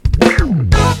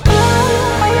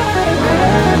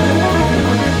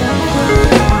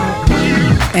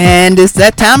And it's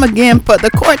that time again for the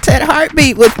Quartet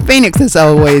Heartbeat with Phoenix. As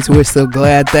always, we're so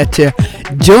glad that you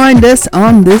joined us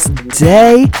on this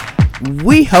day.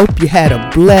 We hope you had a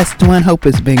blessed one. Hope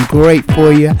it's been great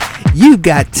for you. You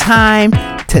got time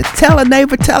to tell a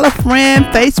neighbor, tell a friend,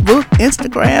 Facebook,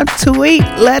 Instagram, tweet.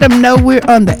 Let them know we're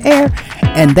on the air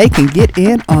and they can get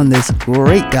in on this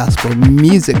great gospel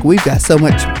music. We've got so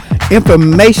much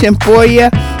information for you.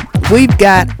 We've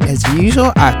got, as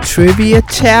usual, our trivia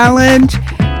challenge,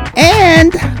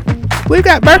 and we've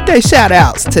got birthday shout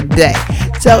outs today.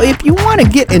 So if you want to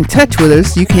get in touch with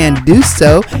us, you can do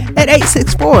so at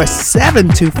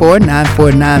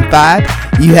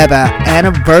 864-724-9495. You have an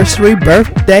anniversary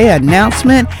birthday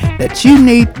announcement that you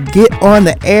need to get on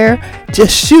the air.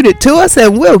 Just shoot it to us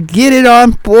and we'll get it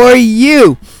on for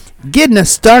you. Getting us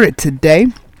started today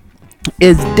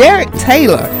is Derek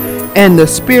Taylor and the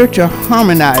Spiritual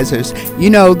Harmonizers. You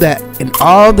know that in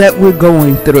all that we're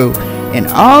going through and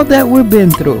all that we've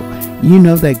been through, you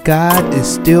know that God is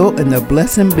still in the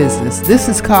blessing business. This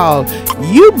is called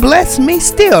You Bless Me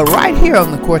Still, right here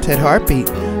on the Quartet Heartbeat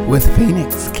with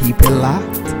Phoenix. Keep it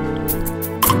locked.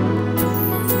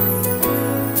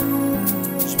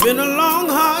 It's been a long,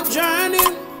 hard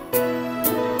journey.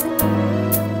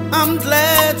 I'm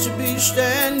glad to be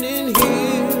standing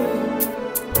here.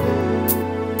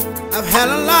 I've had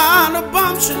a lot of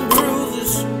bumps and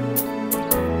bruises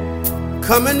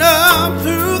coming up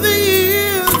through the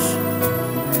years.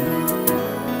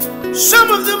 Some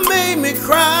of them made me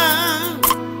cry.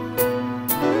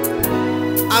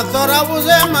 I thought I was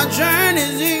at my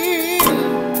journey's end.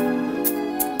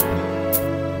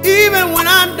 Even when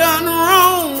I've done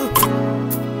wrong,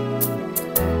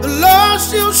 the Lord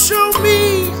still showed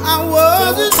me I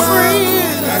was His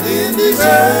friend. I didn't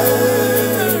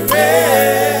deserve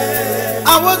it.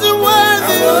 I wasn't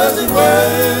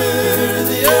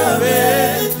worthy of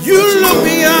it. You look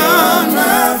beyond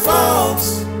my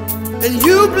faults, and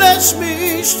you bless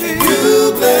me still.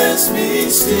 you bless me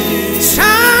still.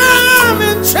 Time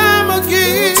and time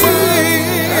again.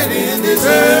 I didn't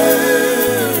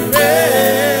deserve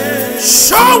it.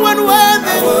 Sure wasn't worthy.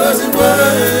 I wasn't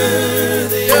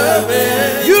worthy of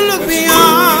it. You look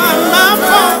beyond my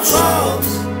faults,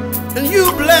 faults, and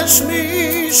you bless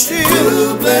me still.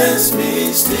 you bless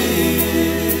me still.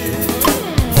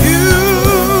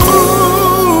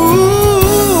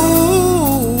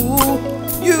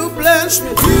 You bless me.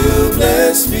 You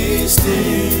bless me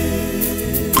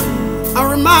still.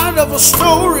 I'm reminded of a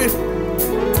story.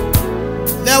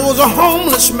 There was a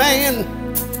homeless man.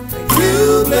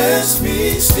 You bless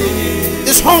me still.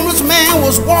 This homeless man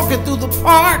was walking through the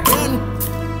park, and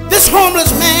this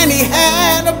homeless man, he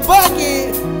had a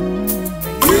buggy.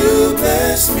 You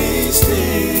bless me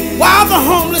still. While the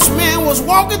homeless man was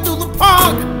walking through the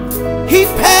park, he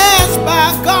passed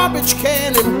by a garbage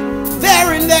can, and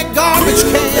there in that garbage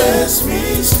You can, bless me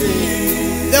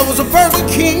still. there was a Burger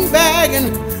King bag,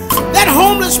 and that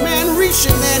homeless man reached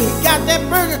in there and he got that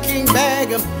Burger King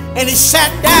bag, and he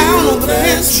sat down on the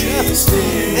bench.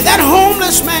 And that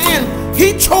homeless man,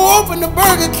 he tore open the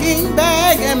Burger King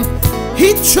bag and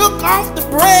he took off the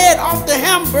bread off the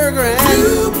hamburger, and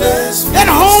You bless me that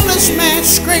homeless man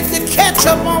scraped the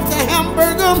ketchup off the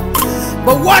hamburger.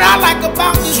 But what I like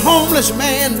about this homeless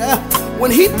man,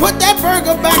 when he put that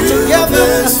burger back together,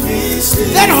 bless me still.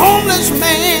 that homeless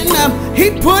man, he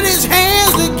put his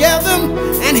hands together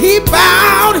and he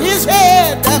bowed his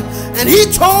head and he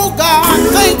told God,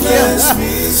 thank you. Bless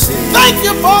me still. Thank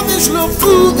you for this little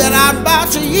food that I'm about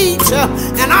to eat.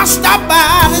 And I'll stop by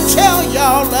and tell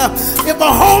y'all, if a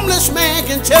homeless man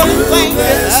can tell him thank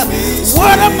you,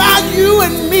 what about you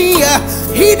and me?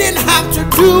 He didn't have to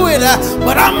do it,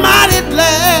 but I'm mighty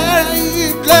glad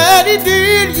he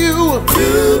did. You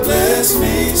bless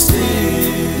me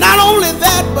still. not only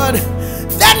that, but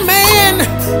that man,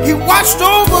 he watched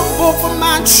over both of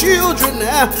my children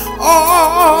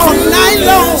all night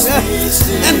long.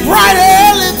 And bright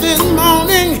early this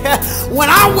morning, when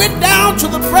I went down to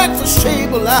the breakfast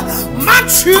table, my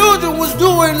children was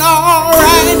doing all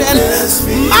right. And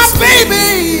my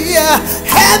baby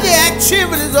had the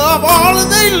activities of all of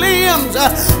their limbs.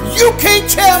 You can't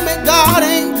tell me God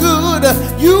ain't good.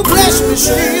 You bless me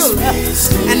still.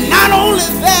 And not only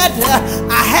that,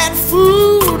 I had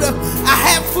food. I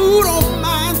had food on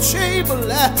my table.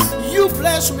 You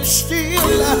bless me still.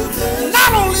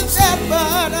 Not only that,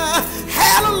 but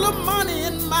had a little money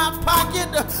in my pocket.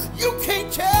 You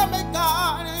can't tell me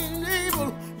God ain't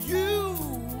able. You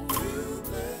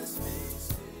bless me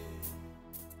still.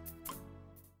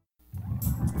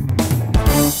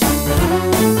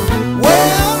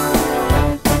 Well,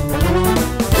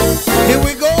 here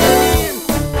we go again.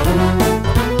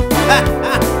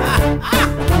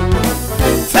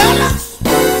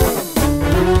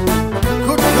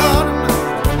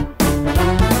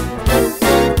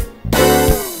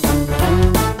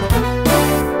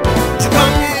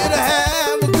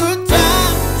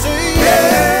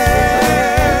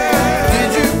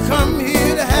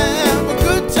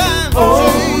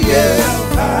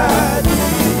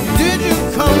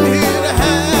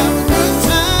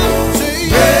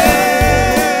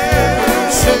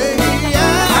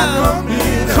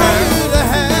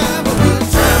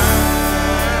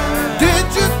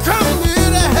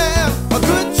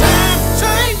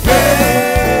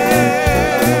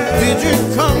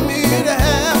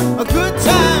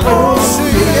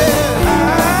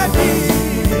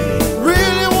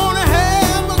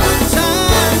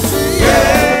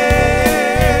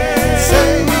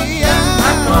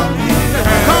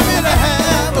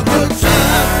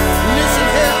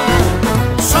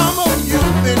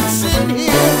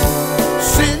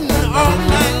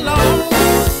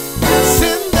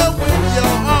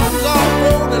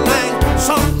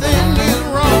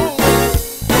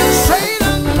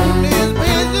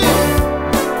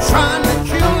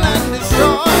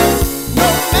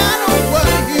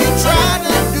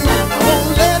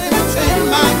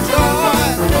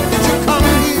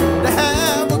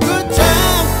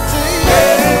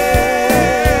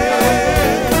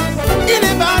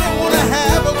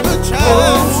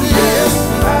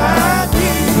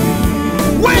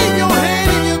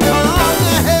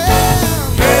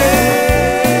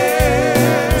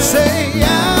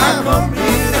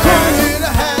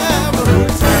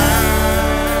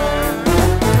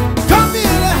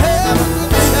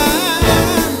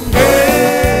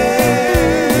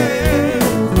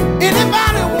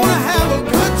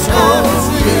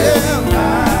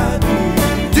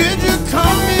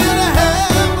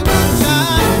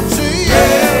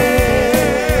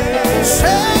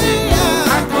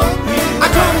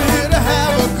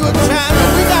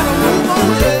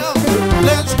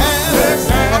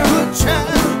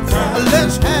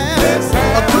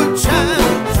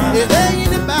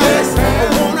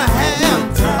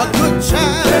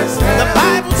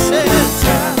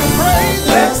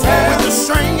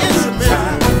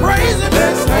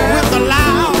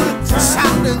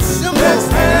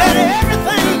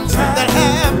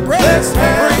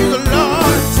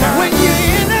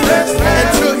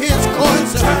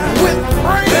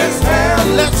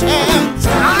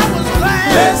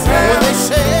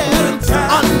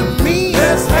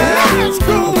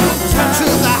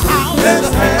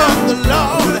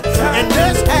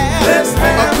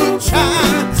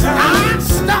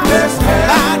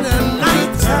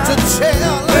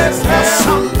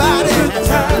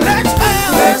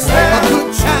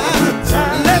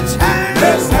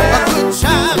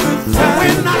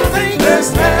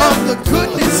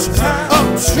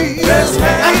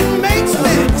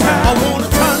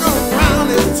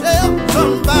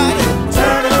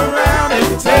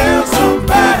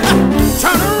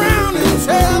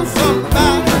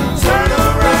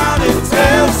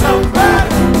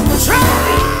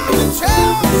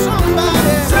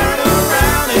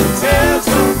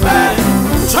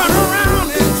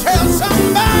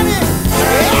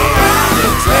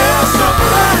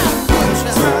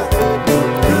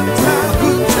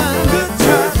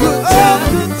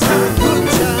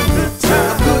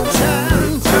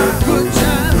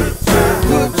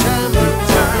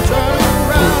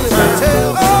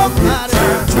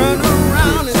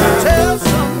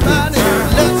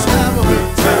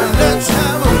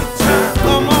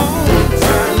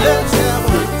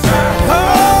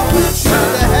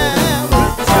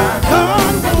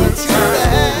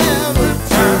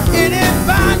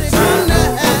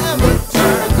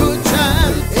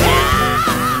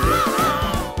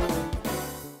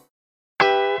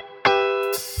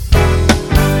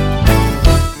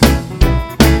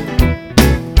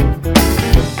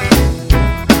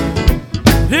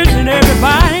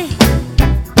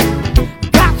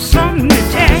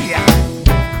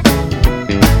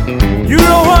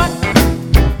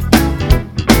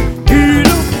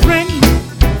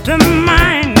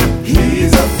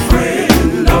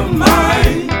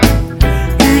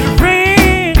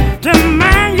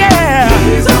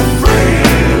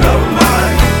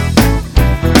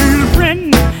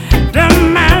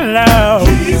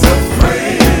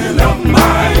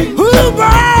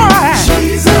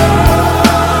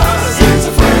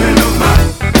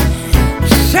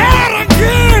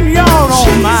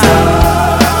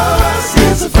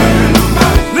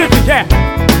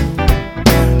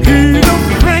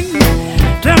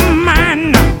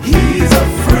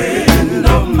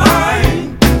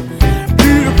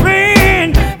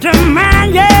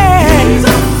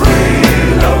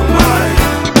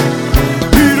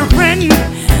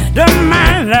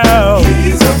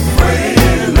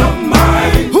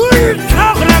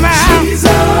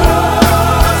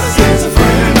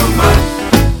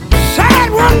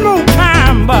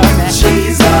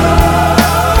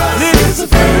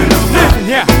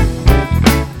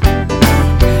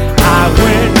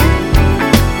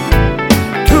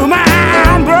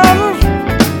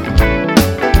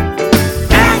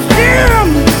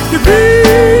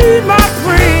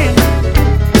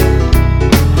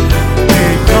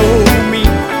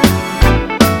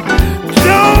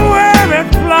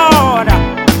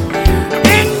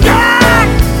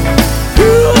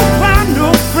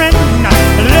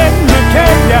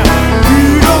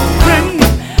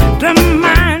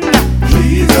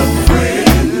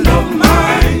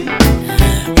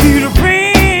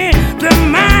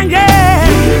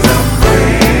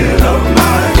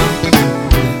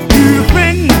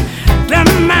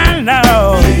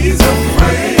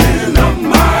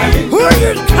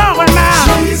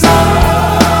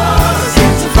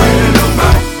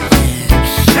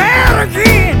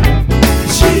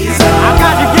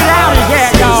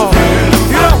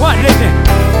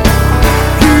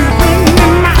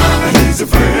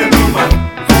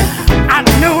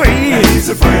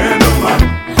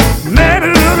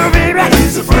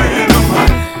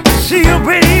 help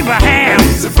Abraham.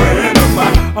 He's a friend of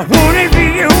mine. I wanna be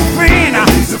your friend.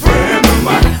 He's a friend of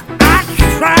mine. I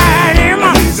tried him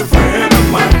He's a friend of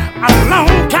mine. a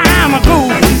long time ago.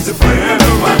 He's a friend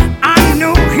of mine. I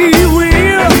know he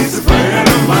will. He's a friend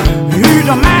of mine. He's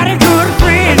a mighty good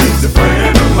friend. He's a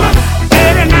friend of mine.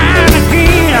 Every now and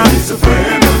again, He's a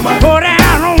friend of mine. go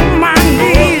down on my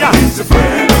knees. He's a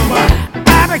friend of mine.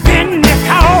 I begin to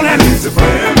call him. He's a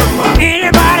friend of mine.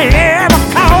 Anybody ever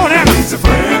call him? He's a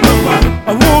friend of mine.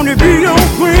 I wanna be your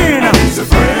friend. He's a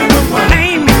friend of mine.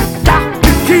 Name is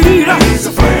Dr. Keeler. He's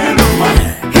a friend of mine.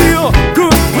 He's a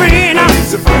good friend.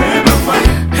 He's a friend of mine.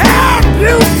 Have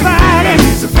you tried him?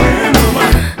 He's a friend of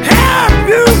mine. Have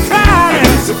you tried him?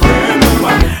 He's a friend of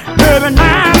mine. Every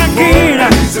now and again,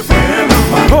 He's a friend of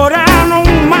mine. go down on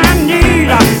my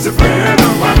knees. He's a friend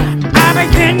of mine. I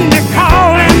begin to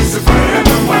call him. He's a friend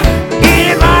of mine.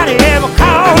 Anybody ever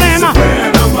call He's a him?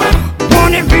 friend of mine.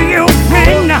 Wanna be your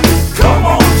friend? Come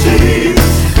on,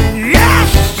 Jesus.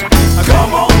 Yes,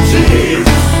 Come on, Jesus.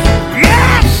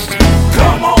 yes,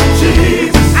 Come on,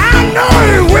 Jesus. I know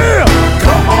he will.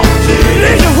 Come on, Jesus.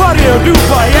 Listen what he'll do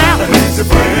for you. He's a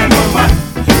friend of mine.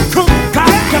 Cook,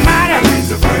 God, Almighty.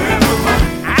 He's a friend of mine.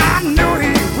 I know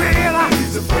he will.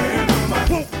 He's a friend of mine.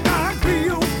 Won't God be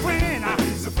your friend?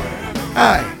 He's a friend of mine.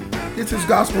 Hi, this is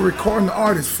gospel recording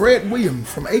artist Fred Williams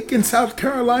from Aiken, South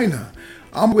Carolina.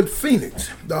 I'm with Phoenix,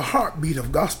 the heartbeat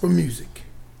of gospel music.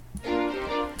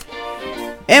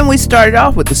 And we started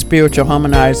off with the Spiritual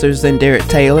Harmonizers and Derek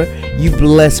Taylor, You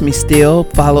Bless Me Still,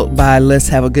 followed by Let's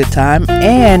Have a Good Time.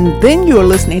 And then you are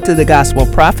listening to the Gospel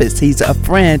Prophets. He's a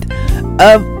friend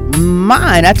of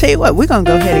mine. I tell you what, we're going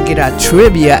to go ahead and get our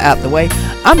trivia out the way.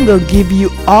 I'm going to give you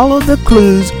all of the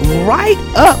clues right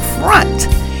up front.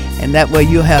 And that way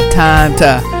you'll have time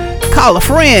to call a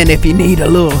friend if you need a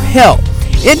little help.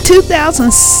 In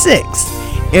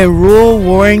 2006, in rural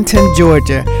Warrington,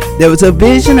 Georgia, there was a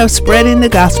vision of spreading the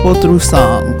gospel through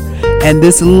song, and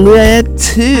this led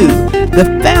to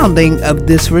the founding of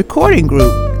this recording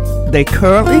group. They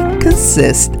currently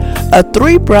consist of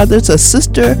 3 brothers, a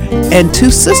sister, and 2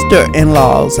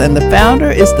 sister-in-laws, and the founder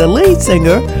is the lead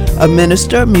singer, a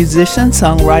minister, musician,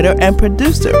 songwriter, and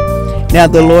producer. Now,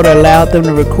 the Lord allowed them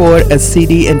to record a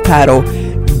CD entitled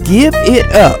Give It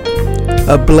Up,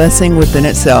 a blessing within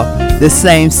itself. The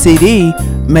same CD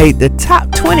made the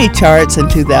top 20 charts in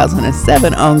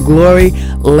 2007 on Glory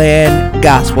Land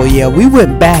Gospel. Yeah, we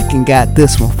went back and got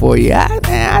this one for you.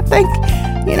 I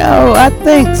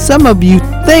think some of you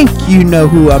think you know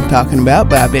who I'm talking about,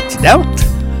 but I bet you don't.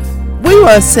 We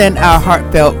want to send our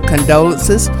heartfelt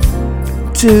condolences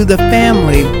to the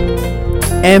family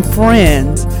and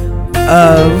friends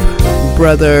of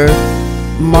Brother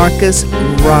Marcus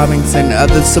Robinson of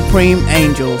the Supreme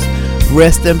Angels.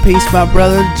 Rest in peace, my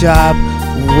brother. Job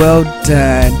well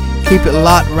done. Keep it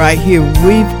locked right here.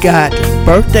 We've got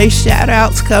birthday shout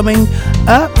outs coming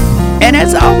up. And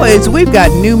as always, we've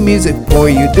got new music for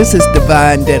you. This is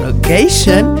Divine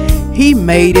Delegation. He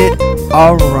made it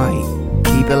all right.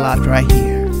 Keep it locked right here.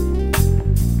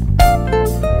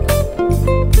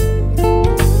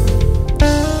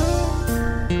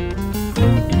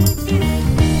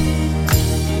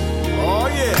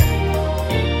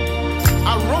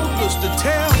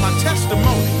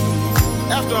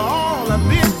 After all I've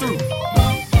been through,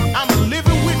 I'm a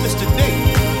living witness today.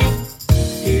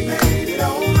 He made it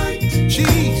all right.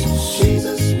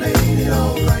 Jesus made it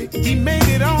all right. He made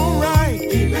it all right.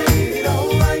 He made it all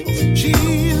right.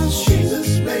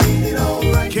 Jesus made it all right.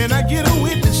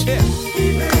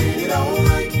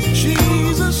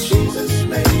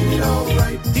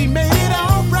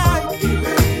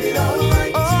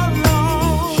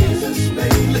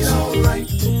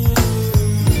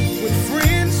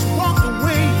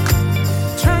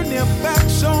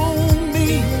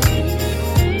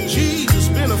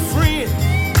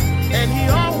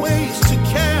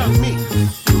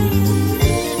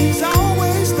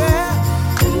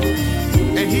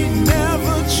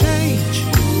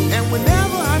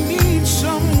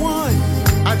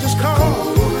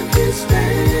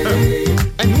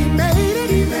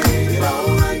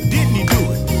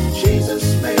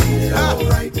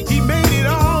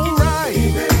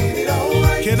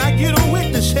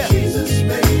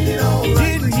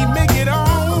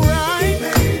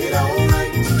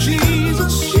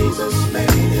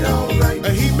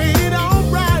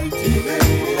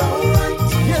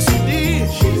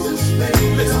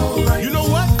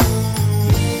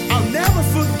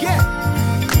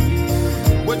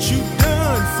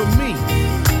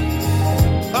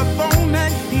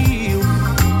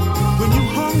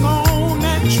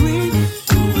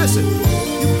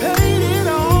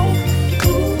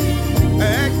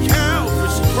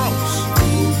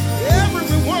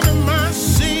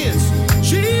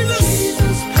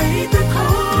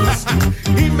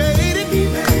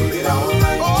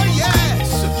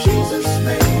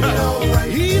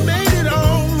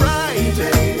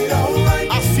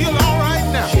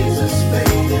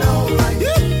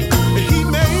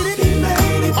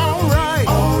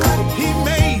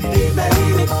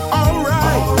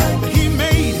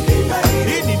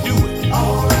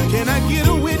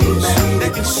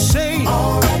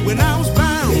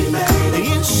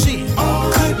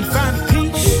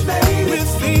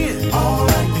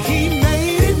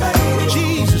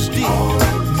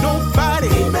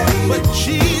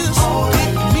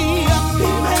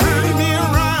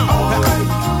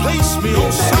 me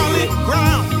on solid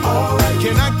ground.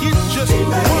 Can I get just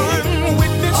one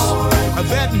witness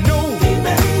that no,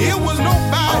 it was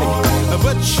nobody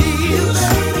but Jesus,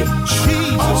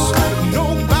 Jesus,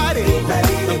 nobody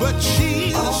but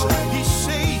Jesus. He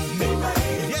saved me,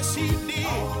 yes he did,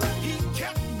 he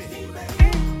kept me.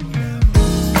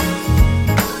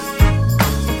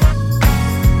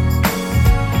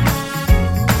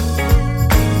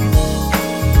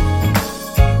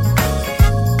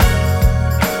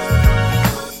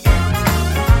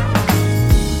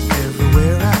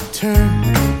 Everywhere I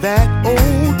turn, that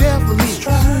old devil is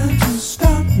trying to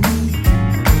stop me.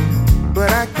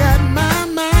 But I got my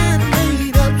mind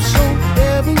made up, so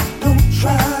devil, don't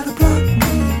try to block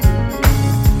me.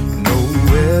 No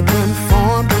weapon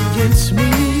formed against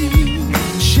me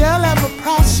shall ever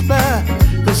prosper.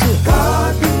 'Cause if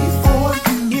God be for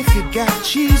you, if you got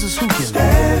Jesus, who can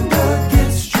stand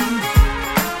against you?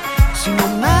 See, no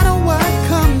matter what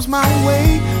comes my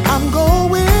way, I'm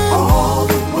going all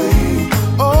the way.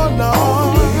 Oh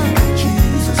Lord,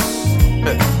 Jesus,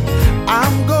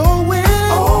 I'm going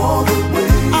all the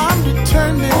way. I'm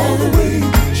determined all the way,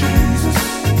 Jesus.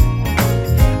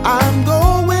 I'm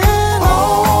going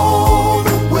all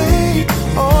the way.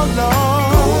 Oh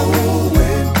Lord,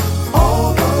 going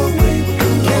all the way.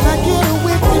 Can I get a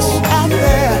witness out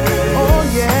there? Oh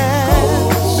yes,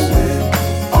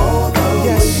 all the way.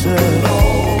 Yes sir.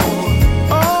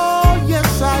 Oh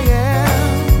yes I am.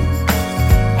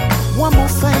 One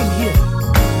more thing here.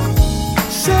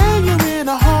 Say you're in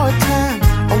a hard time,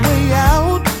 a way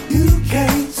out you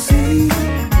can't see.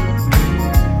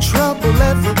 Trouble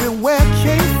everywhere,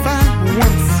 can't find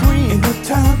one friend in the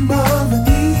time of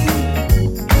need.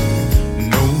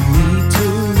 No need to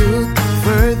look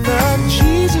further,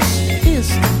 Jesus is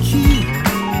the key.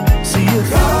 See if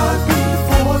God be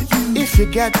for you, if you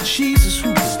got Jesus, who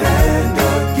can stand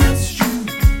against you?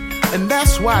 And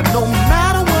that's why no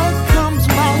matter what comes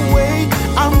my way,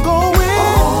 I'm going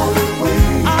all the way.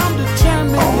 I'm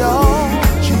determined, y'all.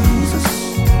 Jesus,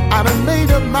 I done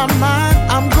made up my mind.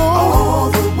 I'm going all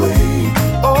the way.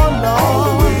 Oh Lord, all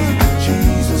the way,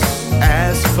 Jesus.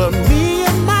 As for me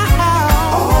and my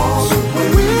house,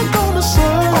 we're gonna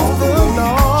serve the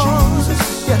Lord. Jesus.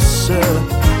 Yes, sir.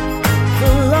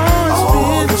 The Lord's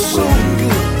been so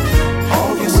good.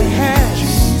 Yes, he has.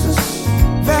 Jesus.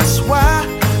 That's why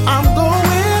I'm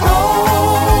going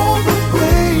all the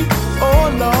way. Oh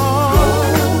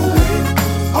Lord,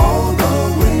 all the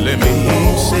way. Let me hear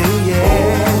you say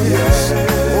yes.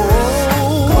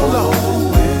 Oh Lord,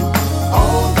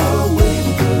 all the way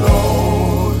with the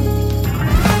Lord.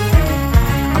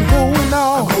 I'm going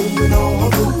all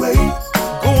the way.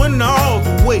 Going all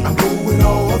the way. I'm going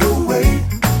all the way.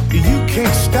 You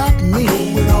can't stop me.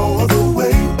 I'm going all the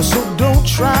way. So don't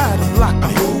try to block me.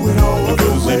 I'm going all the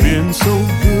way. They've been so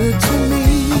good to me.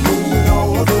 I'm going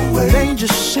all the way.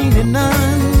 Dangerous seen and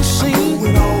unseen. I'm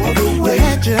going all the way. You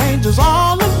had your angels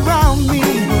all around me.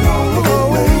 I'm going all the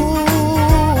way.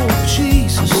 Oh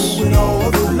Jesus, I'm going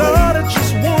all the way. Lord, I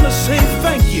just wanna say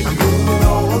thank you. I'm going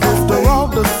all the way. After all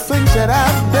the things that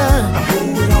I've done,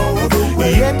 I'm going all the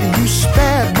way. Yet you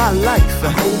spared my life.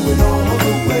 I'm going all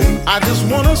the way. I just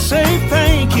wanna say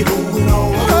thank you. I'm going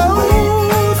all the way.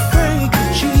 Oh, thank you,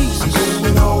 Jesus.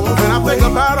 When I think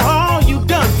about all you've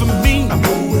done for me, I'm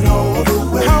going all the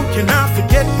way. How can I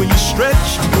forget when you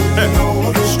stretched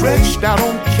out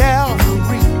on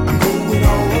Calvary? I'm going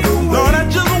all the way. Lord, I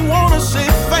just wanna say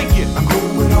thank you. I'm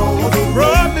going all the way.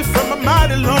 Brought me from a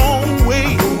mighty long way.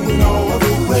 I'm going all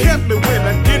the way. Kept me when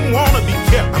I didn't wanna be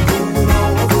kept. I'm going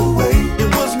all the way. It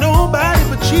was nobody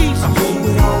but Jesus. I'm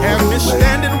going all the way. Have me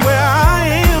standing where I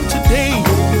am today. I'm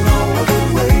going all the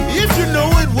way. If you know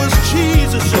it was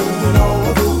Jesus, I'm going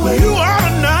all the way. You ought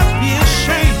to not be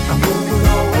ashamed. I'm going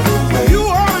all the way. You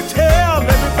ought to tell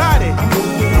everybody. I'm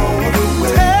going all the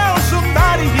way. Tell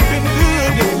somebody he's been good.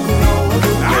 I'm going all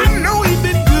the way. I know he's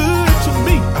been good to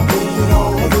me. I'm going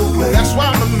all the way. That's why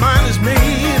my mind is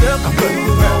made up. I'm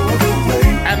going all the way.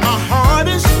 And my heart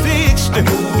is fixed. I'm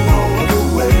going all the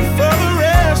way. For the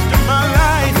rest of my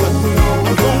life,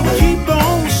 I'm gonna keep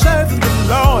on serving the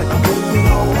Lord. I'm going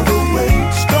all the way.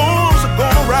 Storms are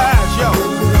gonna rise, yo. I'm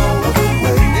going all the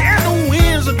way. And the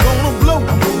winds are gonna blow.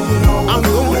 I'm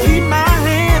gonna keep my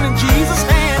hand in Jesus'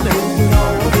 hand. I'm going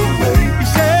all the way. He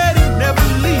said he'd never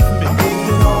leave me. I'm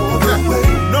going all the way.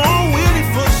 Nor will he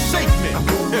forsake me. I'm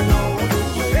going all the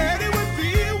way. Said he would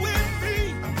be with me.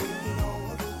 I'm going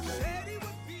all the way. Said he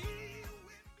would be with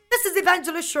me. This is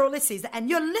Evangelist Shirley Caesar, and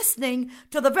you're listening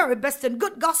to the very best in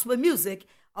good gospel music.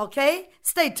 Okay?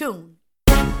 Stay tuned.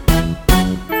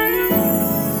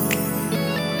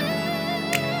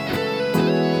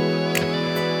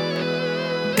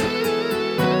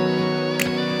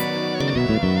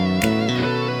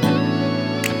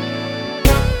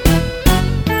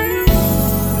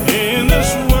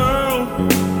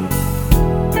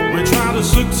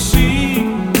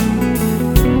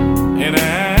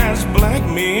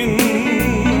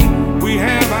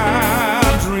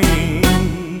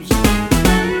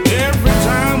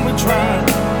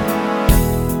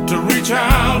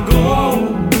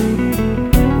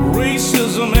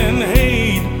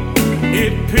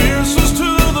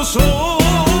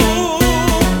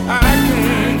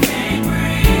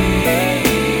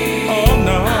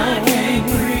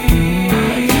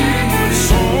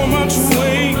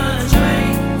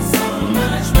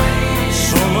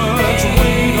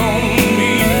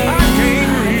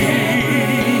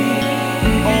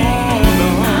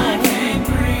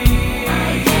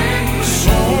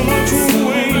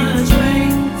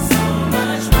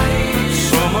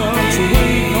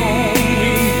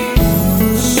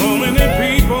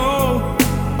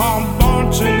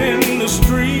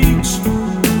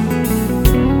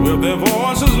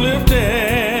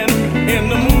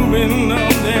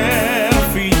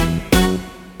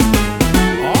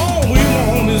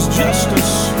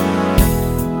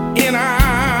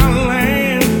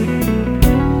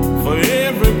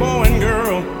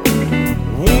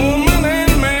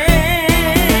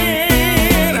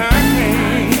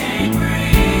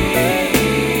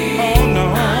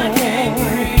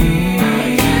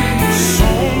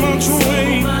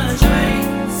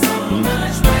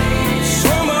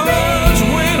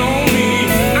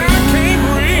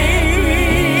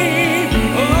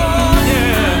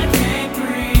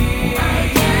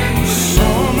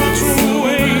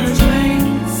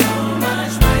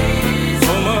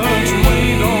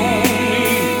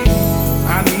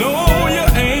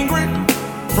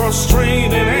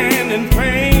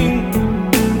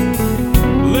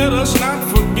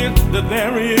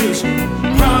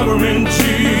 is power in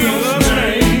Jesus'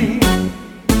 name.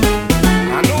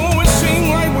 I know it seemed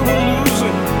like we were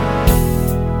losing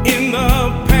in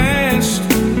the past,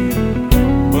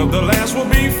 but the last will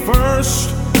be first,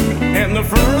 and the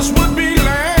first would be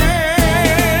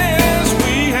last.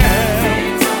 We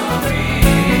have,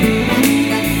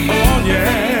 oh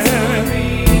yeah,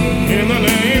 in the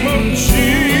name of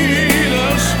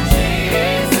Jesus,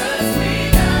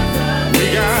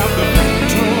 we got the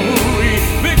victory,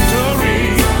 victory.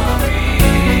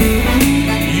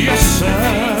 Yes, sir.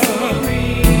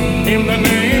 In the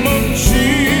name of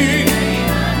Jesus,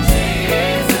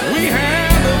 we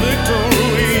have the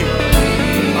victory.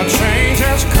 A change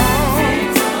has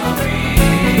come.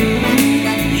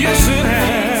 Yes, it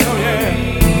has,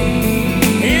 yeah.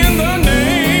 In the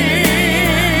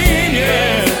name,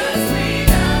 yeah.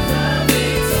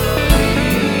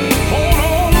 Hold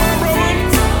on, my brother.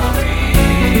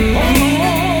 Hold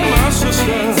on, my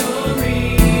sister.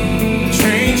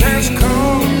 Change has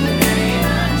come.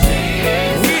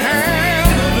 We have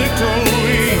the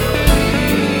victory.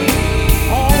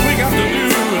 All we got to do,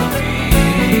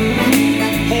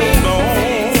 hold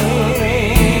on,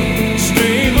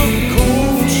 stay the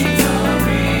course.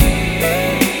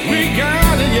 We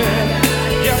got it,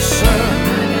 yeah, yes sir.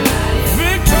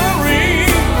 Victory,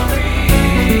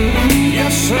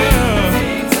 yes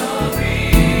sir.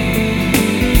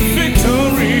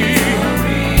 Victory,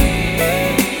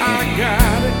 I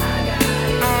got it,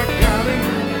 I got it.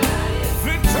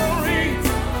 Victory,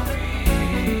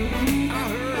 I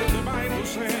heard the Bible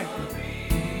say,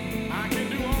 I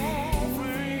can do all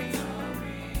things.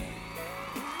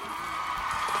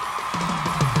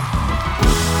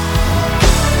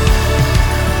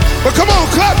 But come on,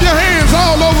 clap your hands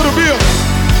all over the building.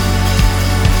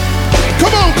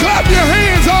 Come on, clap your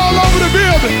hands all over the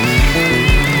building.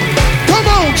 Come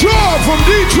on, Joy from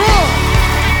Detroit.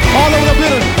 All over the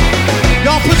building.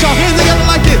 Y'all put your hands together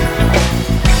like this.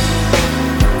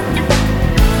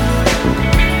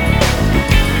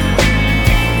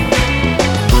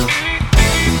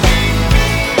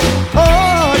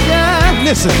 Oh, yeah.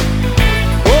 Listen.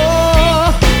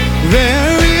 Oh,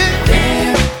 there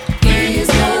Is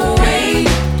no way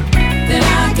that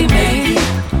I can make it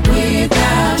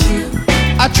without you.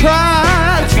 I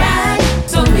tried,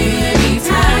 So many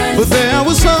times, but there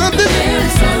was something.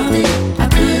 there's something I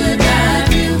could not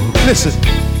do. Listen,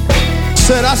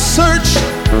 said I searched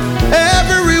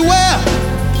everywhere,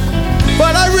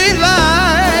 but I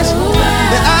realized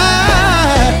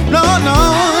that no,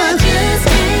 I just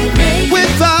can't make it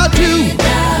without you.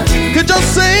 without you. Could you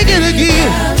sing it again?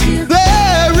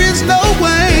 There is no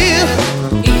way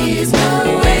Is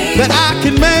no way that I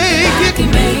can make I it. can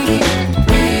make it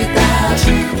without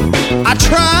you. I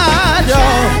tried,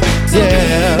 y'all. So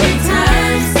Yeah. many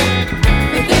times,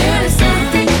 but there is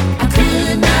something I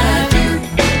could not do.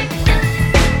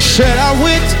 Said I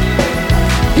went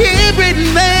here and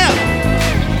there,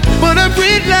 but I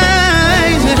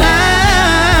realized that I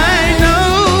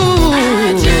know. I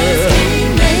just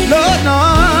can't make No, no.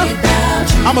 it without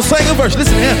you. I'ma sing a verse.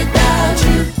 Listen here. Without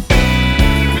you.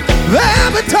 There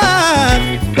were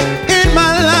times in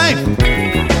my life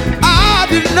I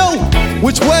didn't know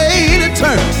which way to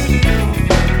turn.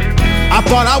 I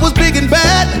thought I was big and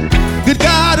bad, good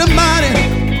God Almighty,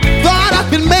 thought I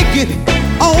could make it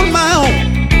on my own.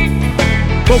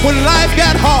 But when life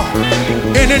got hard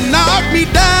and it knocked me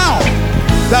down,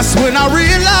 that's when I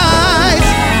realized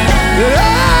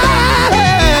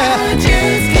that I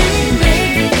just can't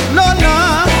make it no, no,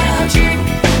 without you.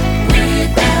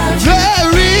 Without you.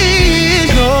 there is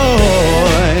no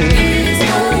way There's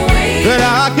no way that I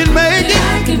can make it. I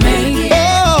can make it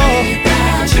Oh,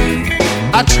 without you.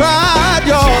 I tried,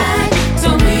 y'all. So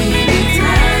many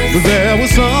times, But there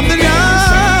was something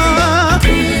I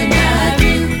could not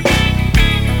do.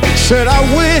 said I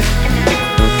went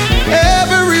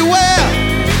everywhere,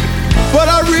 but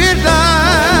I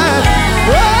realized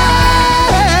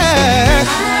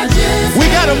I just we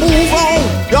gotta move on.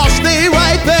 Y'all stay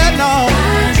right there now.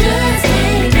 I just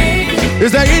can't make it.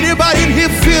 Is there anybody in here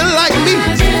feel like me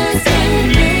I just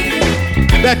can't make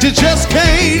it. that you just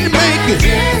can't make it?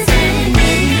 Just can't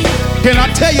make it. Can I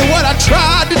tell you what I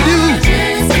tried to do?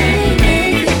 Just can't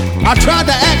make it. I tried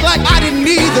to act like I didn't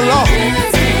need the Lord,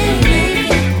 Just can't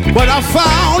make it. but I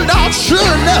found out sure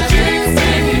enough. Just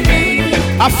can't make it.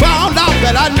 I found out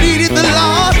that I needed the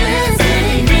Lord. Just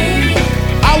can't make it.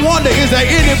 I wonder, is there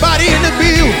anybody in the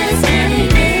building Just can't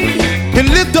make it. can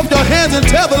lift up your hands and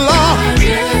tell the Lord?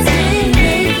 Just can't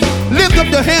make it. Lift up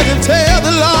your hands and tell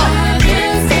the Lord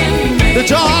Just can't make that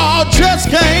y'all just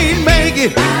can't make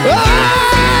it.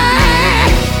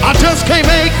 Ah, I just can't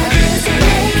make it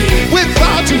it.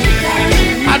 without you.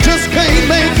 I just can't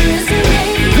make it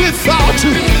without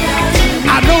you.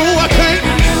 I know I can't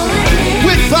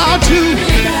without you.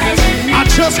 I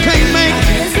just can't make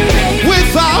it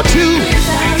without you.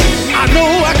 I know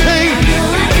I can't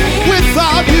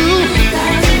without you.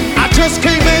 I just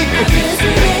can't make it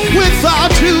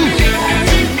without you.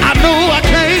 I know I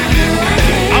can't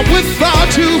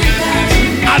without you.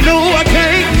 I know I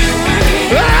can't.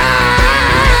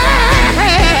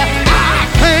 I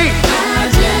can't.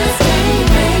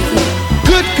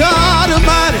 Good God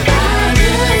Almighty.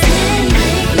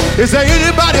 Is there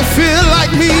anybody feel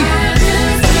like me?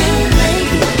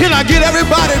 Can I get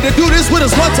everybody to do this with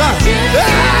us one time?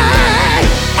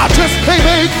 I just can't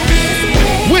make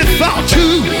it without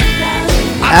you.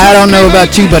 I don't know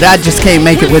about you, but I just can't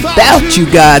make it without you,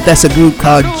 God. That's a group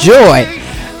called Joy.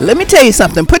 Let me tell you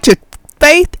something. Put your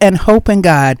faith and hope in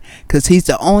God, because he's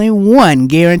the only one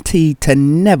guaranteed to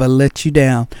never let you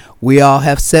down. We all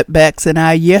have setbacks in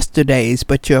our yesterdays,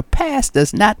 but your past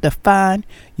does not define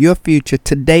your future.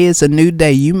 Today is a new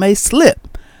day. You may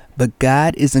slip, but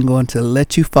God isn't going to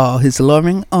let you fall. His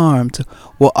loving arms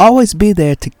will always be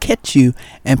there to catch you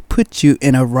and put you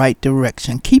in a right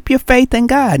direction. Keep your faith in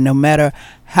God, no matter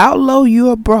how low you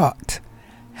are brought,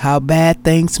 how bad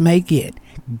things may get.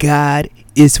 God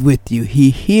is with you. He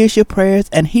hears your prayers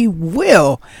and he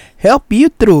will help you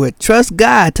through it. Trust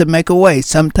God to make a way.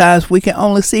 Sometimes we can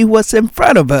only see what's in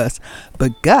front of us,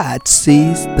 but God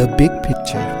sees the big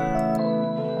picture.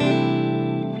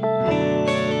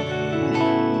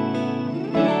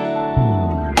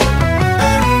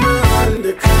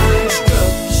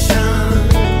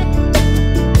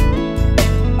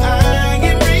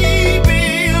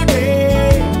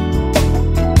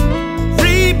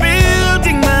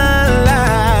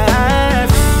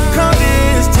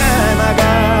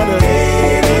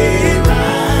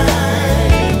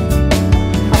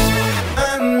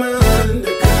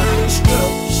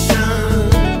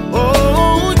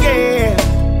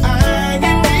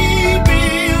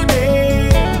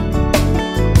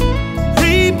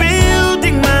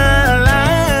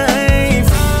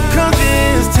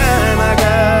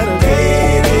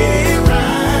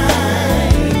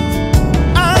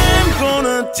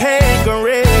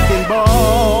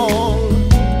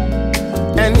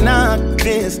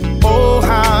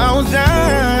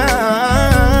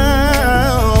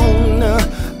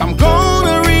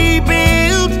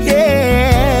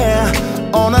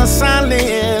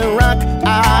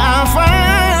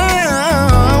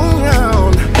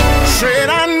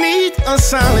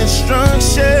 Solid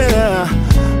structure,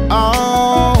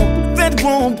 oh, that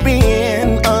won't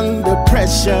bend under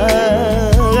pressure.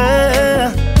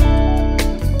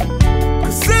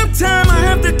 'Cause sometimes I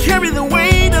have to carry the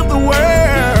weight of the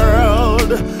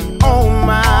world on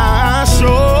my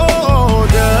shoulders.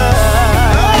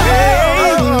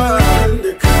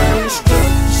 Under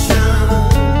construction,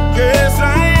 yes I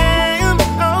am.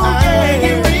 Oh, I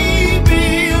am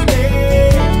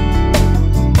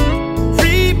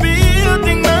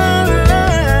rebuilding my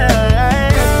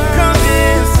life. 'Cause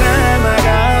this time I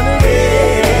gotta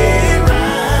get it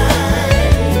right.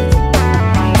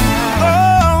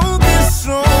 Oh, this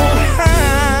old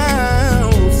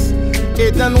house,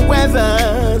 it done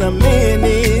weathered a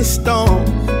many storms.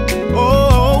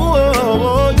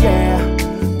 Oh, yeah,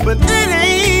 but it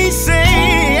ain't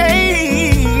safe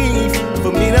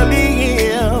for me to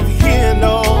live here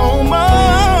no more.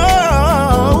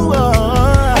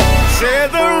 Said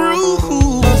the roof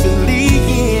is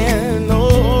leaking.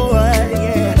 Oh,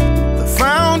 yeah, the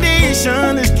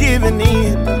foundation is giving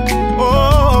in.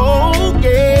 Oh,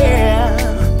 yeah,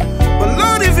 but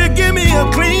Lord, if you give me a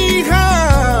clean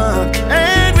heart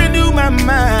and renew my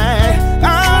mind,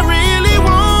 I really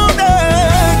wanna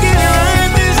get it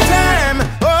right this time.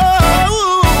 Oh,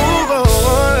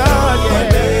 Lord, yeah.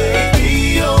 Make me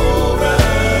over.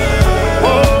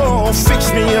 Oh, fix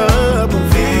me up.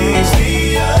 Fix me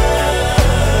up.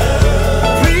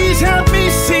 Please help me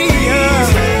see.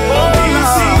 Oh,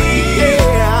 Lord, yeah.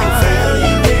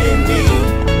 Value in me.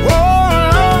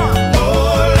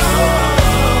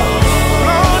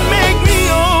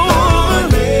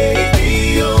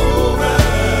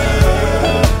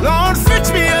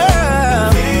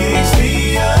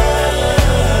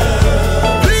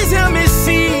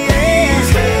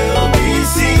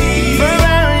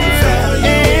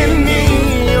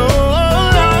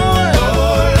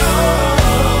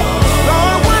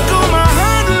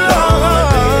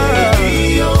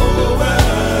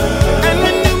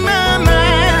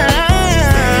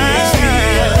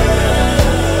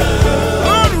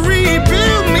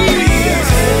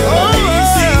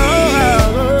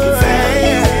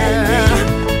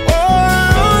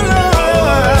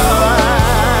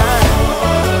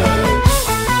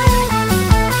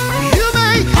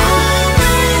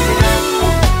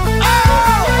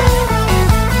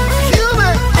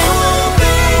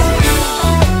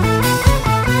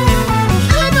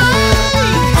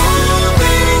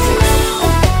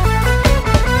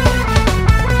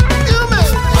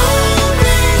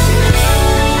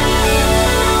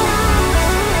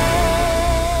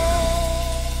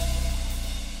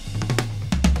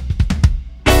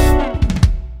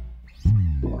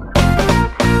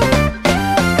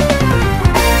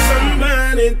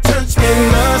 It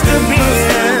must have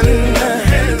been the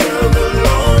hand of the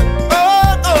Lord.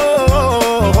 Oh,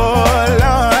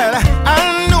 Lord, I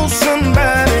know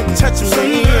somebody touched me.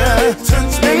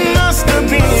 It must have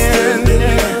been the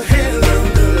hand of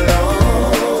the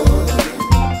Lord.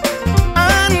 I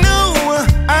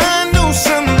know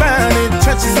somebody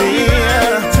touched me.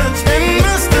 It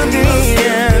must have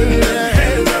been the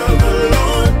hand of the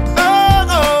Lord.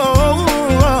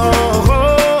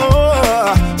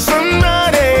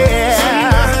 Somebody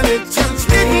touched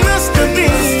me. It must have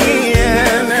been the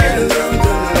hand of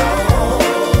the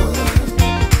Lord.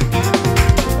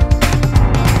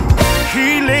 He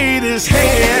laid his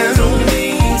hands on me,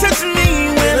 touched me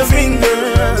with a finger.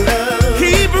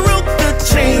 He broke the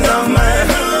chains of my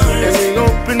heart and he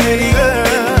opened it up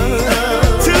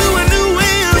to a new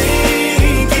way of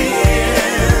thinking.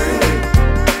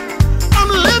 I'm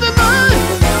living my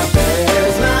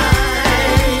best life.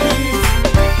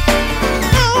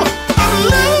 Oh, I'm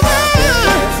living my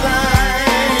best life.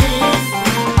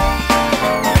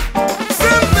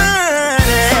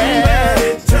 Somebody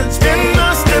touched me. It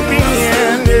must have been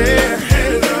the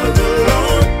hand of the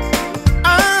Lord. I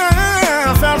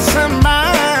felt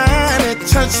somebody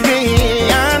touch me.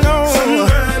 I know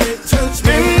somebody touched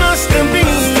me. It must have been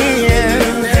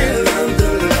the hand of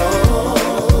the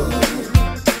Lord.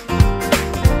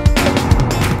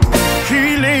 He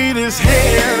laid his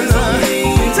hands on me,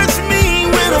 touched me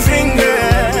with a finger.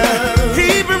 He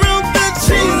broke the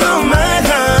chains on my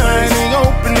heart. He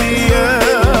opened me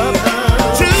up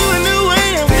to a new way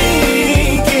of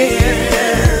thinking.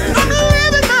 I'm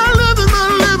living my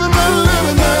life.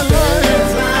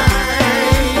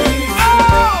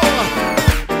 Oh,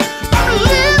 I'm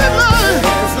living my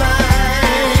best life.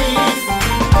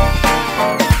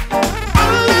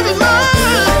 I'm living my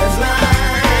best life.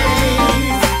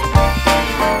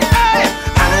 Hey,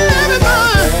 I'm living my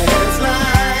best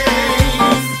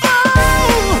life.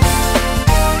 Oh,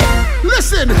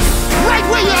 listen, right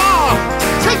where you are,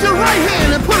 take your right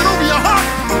hand and put it over your heart.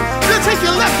 Then take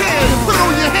your left hand and put it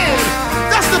on your head.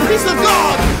 That's the peace of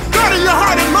God guarding your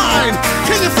heart and mind.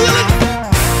 Can you feel it?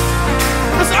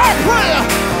 It's our prayer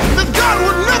that God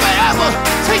would never ever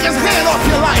take his hand off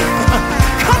your life.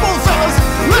 Come on, fellas,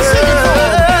 let's sing it for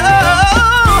him.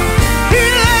 He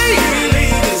laid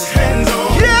his hands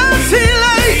on me. Yes, he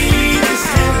laid his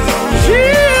hands on me.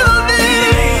 Jesus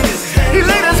did. He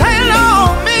laid his hand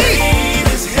on me.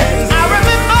 I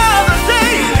remember the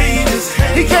day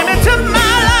he came into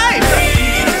my life.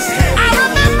 I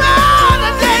remember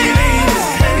the day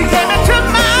he came into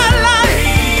my life.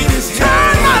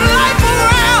 Turned my life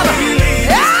around.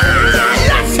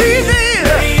 Yes, he did.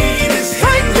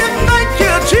 Thank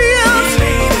you, Jesus.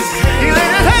 He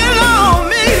laid his hand on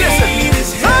me. Listen,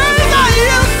 things I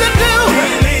used to do,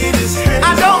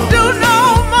 I don't do no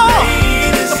more.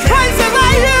 The places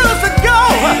I used to go,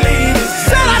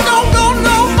 said I don't go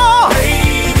no more.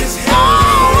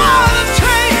 Oh, what a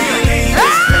change. Oh,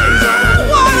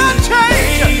 what a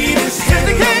change. Since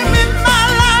he came in my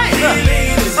life.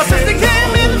 Since he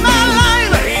came in my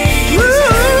life.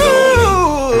 Ooh,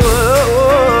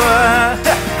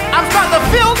 I'm starting to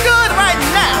feel good right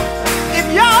now. If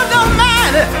y'all don't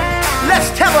mind, let's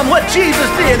tell them what Jesus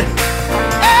did.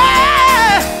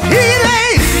 He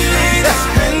laid his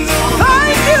hands on me.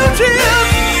 Thank you,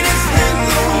 Jesus.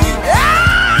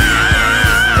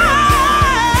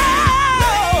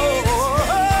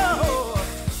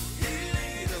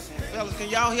 Fellas, can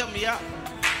y'all help me out?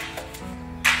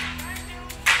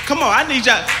 Come on, I need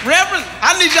y'all. Reverend,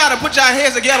 I need y'all to put y'all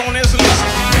heads together on this and listen.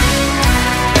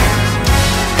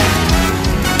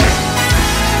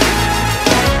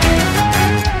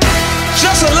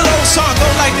 Just a little old song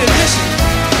goes like this. Listen.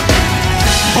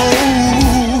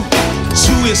 Hold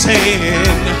to his hand,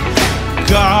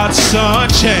 God's son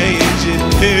changing.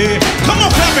 Hey. Come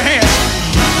on, clap your hands.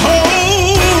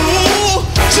 Hold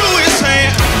to his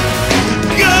hand,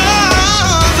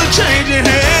 God's a changing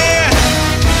hand.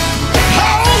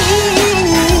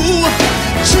 Hold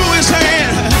to his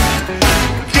hand,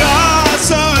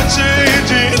 God's a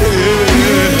changing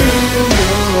hand.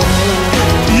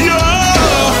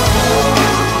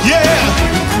 Yeah.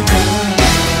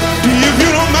 If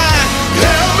you don't mind,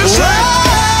 help me say.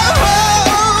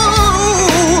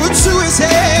 Hold to his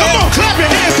hand. Come on, clap your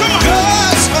hands. Come on.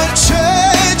 God's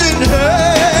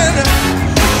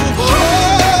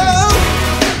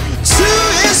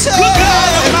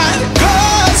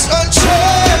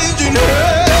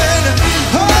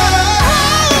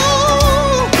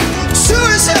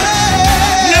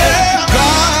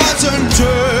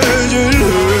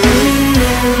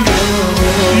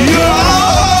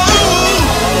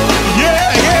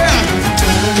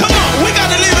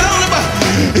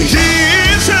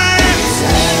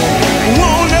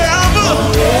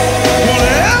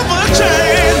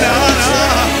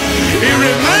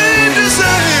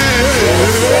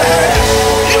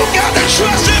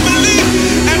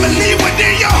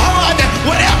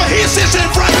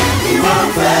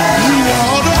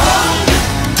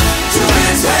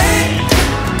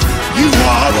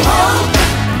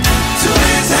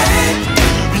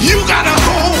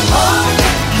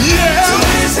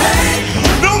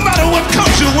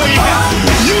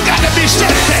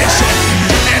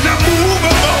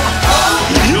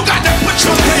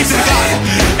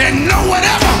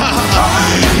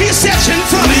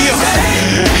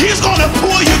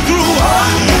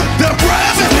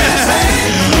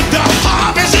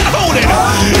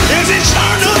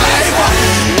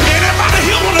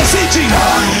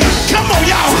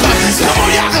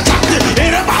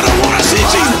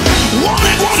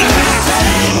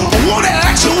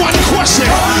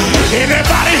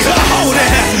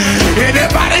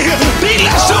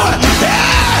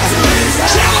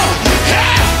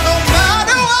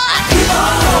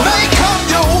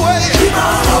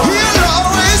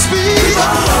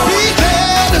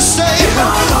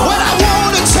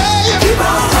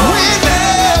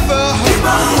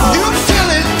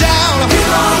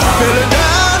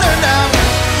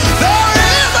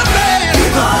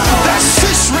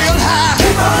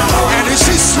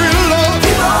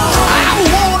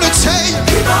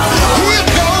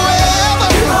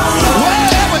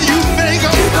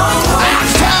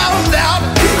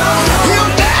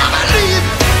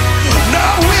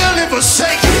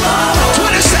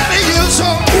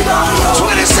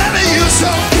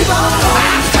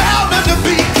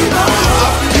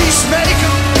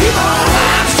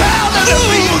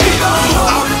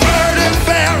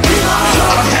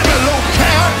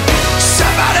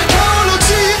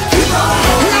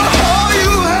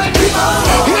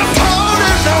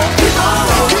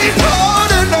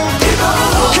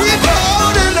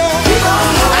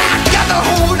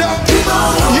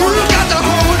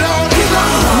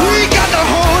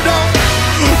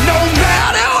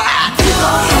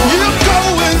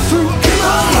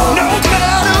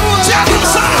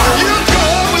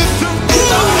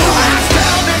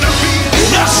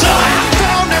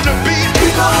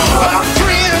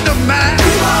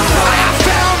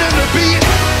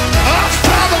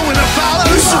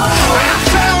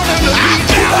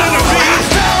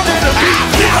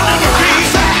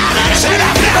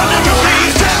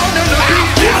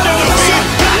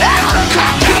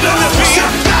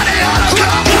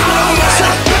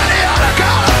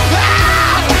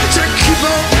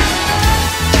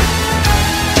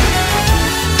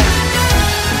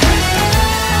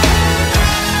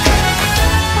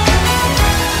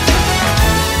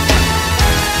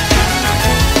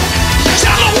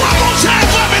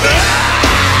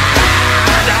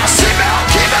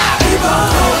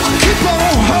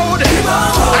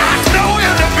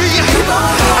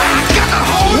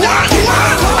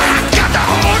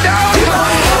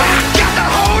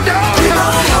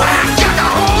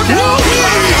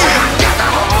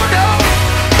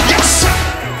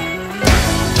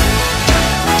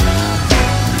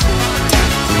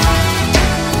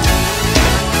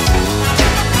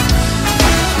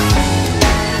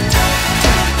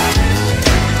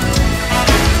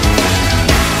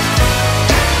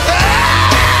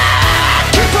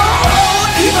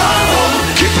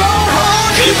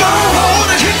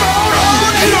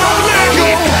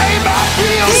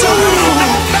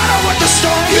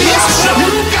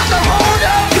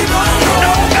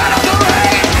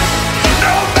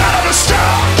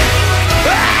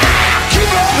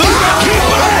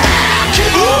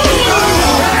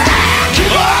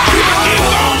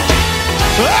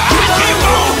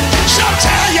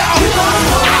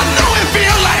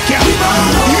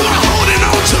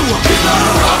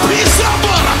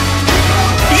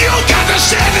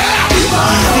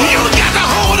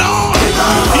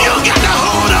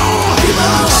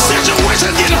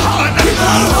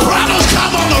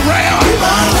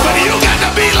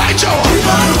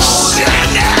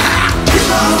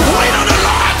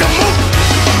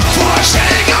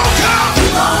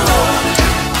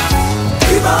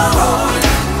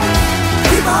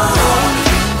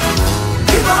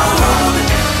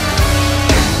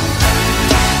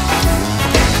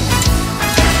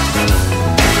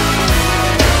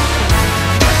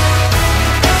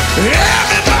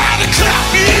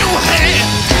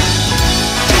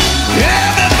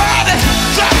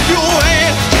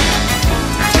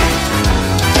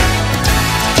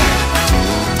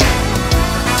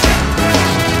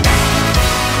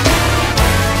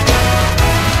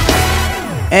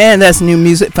And that's new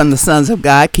music from the Sons of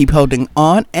God, Keep Holding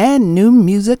On, and new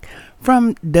music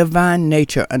from Divine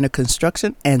Nature, Under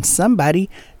Construction, and Somebody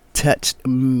Touched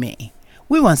Me.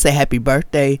 We want to say happy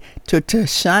birthday to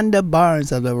Tashonda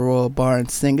Barnes of the Royal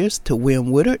Barnes Singers, to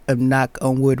Wim Woodard of Knock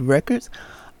on Wood Records,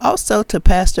 also to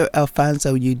Pastor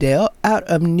Alfonso Udell out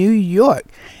of New York.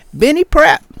 Benny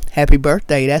Pratt, happy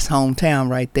birthday, that's hometown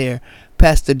right there.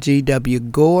 Pastor G.W.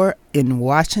 Gore in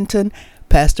Washington.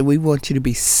 Pastor, we want you to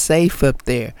be safe up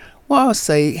there. We'll also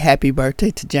say happy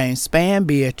birthday to James Spann,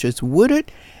 Beatrice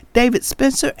Woodard, David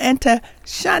Spencer, and to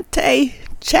Shantae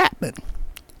Chapman.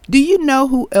 Do you know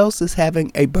who else is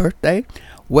having a birthday?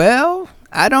 Well,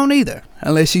 I don't either,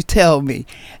 unless you tell me.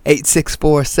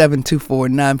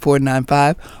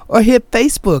 864-724-9495, or hit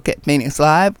Facebook at Phoenix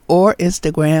Live or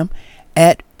Instagram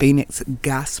at Phoenix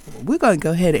Gospel. We're going to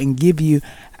go ahead and give you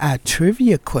our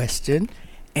trivia question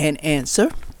and answer.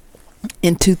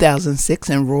 In 2006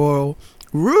 in rural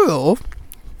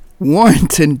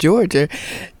Warrenton, Georgia,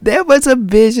 there was a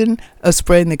vision of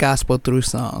spreading the gospel through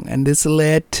song, and this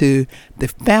led to the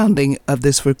founding of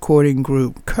this recording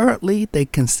group. Currently, they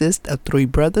consist of 3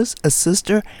 brothers, a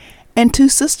sister, and 2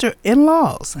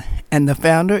 sister-in-laws, and the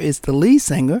founder is the lead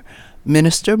singer,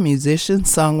 minister, musician,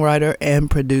 songwriter,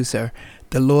 and producer.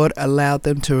 The Lord allowed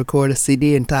them to record a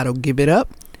CD entitled Give It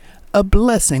Up, a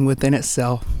blessing within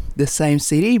itself. The same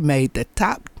CD made the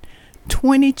top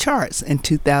 20 charts in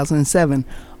 2007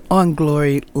 on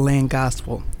Glory Land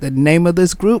Gospel. The name of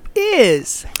this group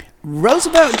is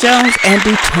Roosevelt Jones and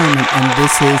Determined, and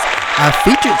this is our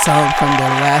featured song from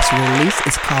their last release.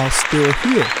 It's called Still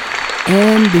Here.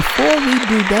 And before we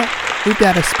do that, we've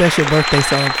got a special birthday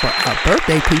song for our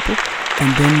birthday people,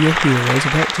 and then you'll hear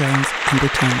Roosevelt Jones and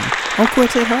Determined on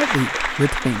Quartet Heartbeat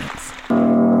with Phoenix.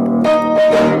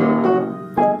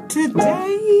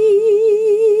 Today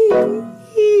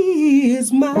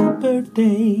is my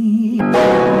birthday.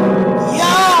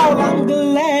 Y'all, I'm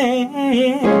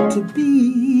glad to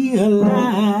be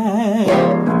alive.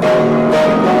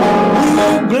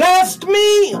 You blessed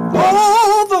me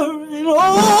over and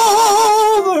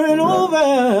over and over,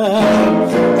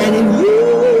 and in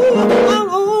you I'll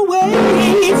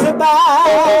always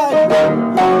abide.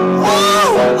 Oh,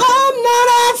 I'm not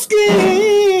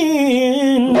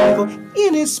asking for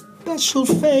any special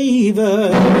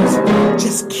favors.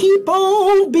 Just keep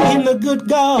on being the good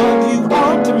God you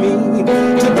are to me.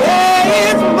 Today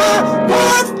is my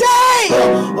birthday.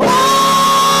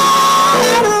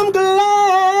 Oh, and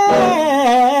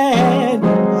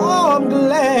I'm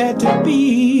glad to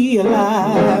be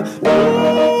alive.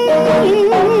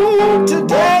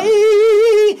 Today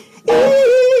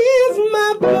is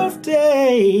my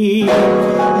birthday.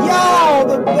 Y'all,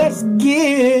 the best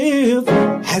gift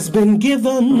has been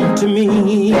given to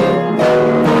me.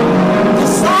 The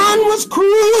Son was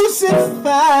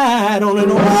crucified on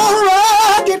an old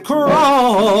rugged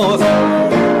cross,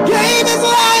 gave his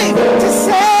life to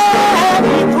set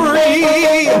me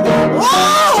free.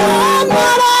 Oh, I'm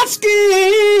not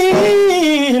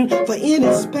asking for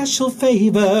any special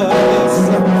favors.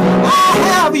 I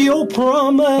have your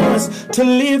promise to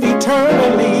live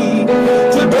eternally.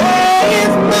 Today is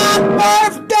my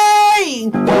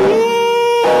birthday.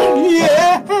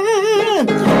 Yeah, and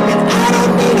I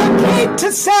don't need a cake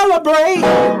to celebrate.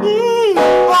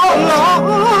 Oh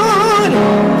Lord,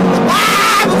 the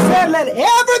Bible said, let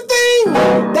everything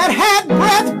that had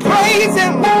breath praise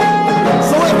Him.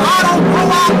 So if I don't blow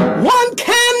out one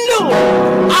candle,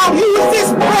 I'll use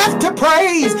this breath to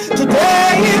praise.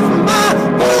 Today is my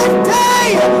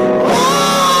birthday.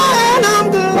 Oh, and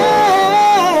I'm glad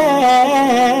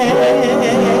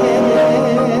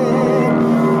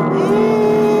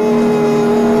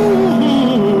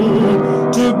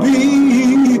to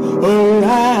be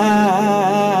alive.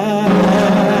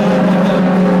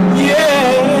 Yeah.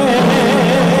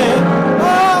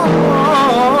 Oh,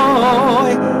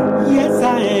 yes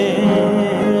I am.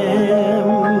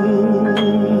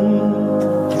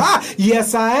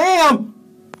 Yes I am.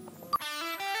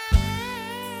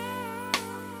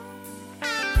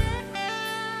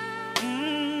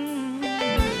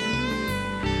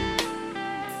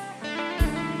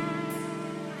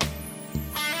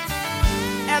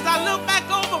 As I look back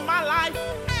over my life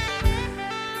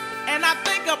and I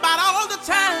think about all the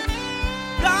time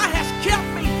God has kept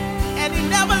me and He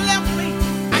never left me,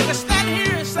 I can stand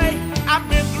here and say I've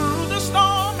been through the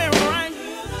storm and rain.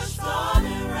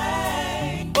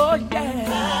 Oh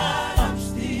yeah, but I'm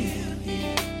still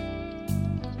here.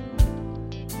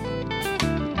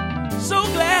 So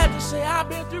glad to say I've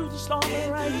been through the storm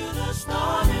and rain.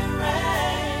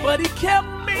 But He kept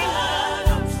me.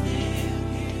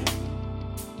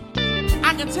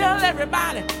 I can tell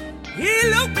everybody He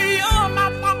looked beyond my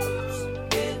faults.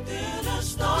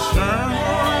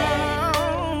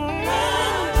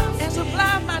 And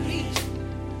supplied my needs.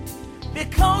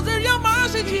 Because of your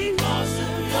mercy, Jesus.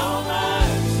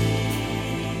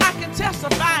 I can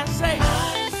testify and say,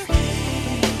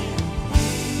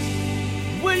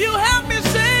 will you help me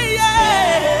say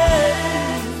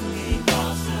yes?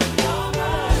 Because of your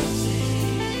mercy,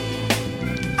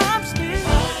 I'm still.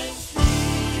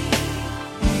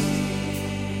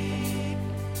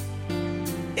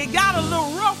 It got a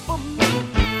little rough for me.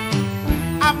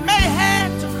 I may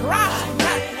have to cry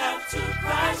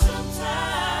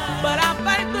sometimes, but I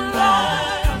thank the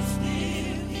Lord.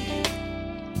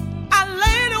 I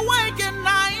laid awake at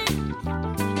night,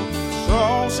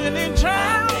 tossing and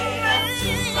turning,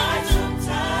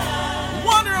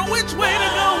 wondering which way to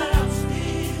go.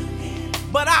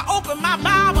 But I opened my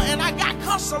Bible and I got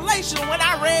consolation when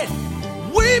I read,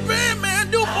 weeping may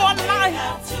endure for a night,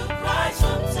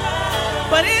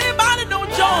 but anybody know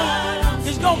joy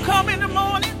is gonna come in the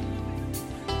morning.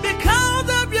 Because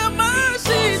of your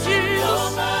mercy,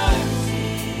 Jesus,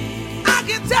 I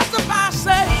can testify,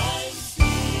 say,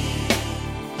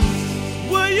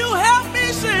 will you help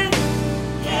me sing?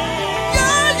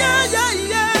 Yeah, yeah, yeah,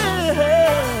 yeah.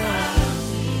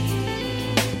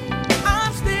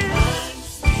 I'm still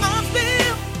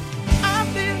here.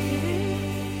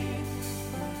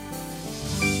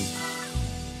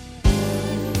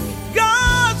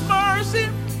 God's mercy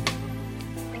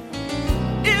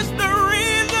is the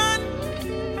reason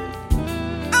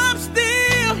I'm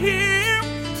still here.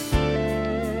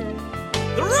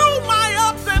 Through my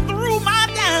ups and through my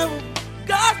downs,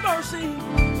 God's mercy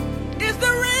is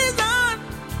the reason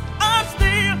I'm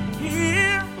still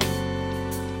here.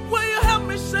 Will you help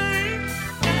me sing?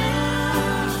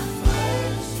 God's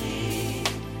mercy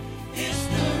is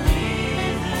the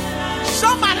reason.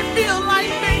 Somebody feel like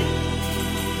me.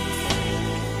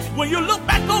 When you look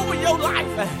back over your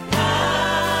life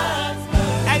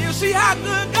and you see how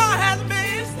good God has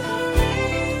been,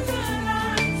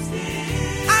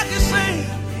 I can say,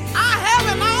 I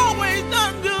haven't always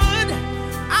done good,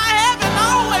 I haven't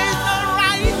always done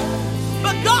right,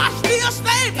 but God still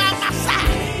stayed by my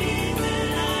side,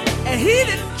 and He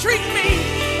didn't treat me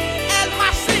as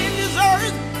my sin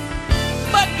deserves,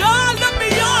 but God looked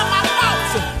beyond my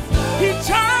faults. He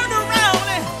turned around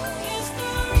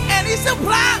and He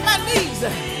supplied my needs.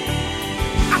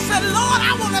 I said, Lord,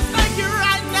 I want to thank you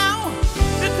right now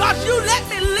because you let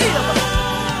me live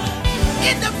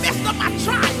in the midst of my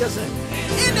trials,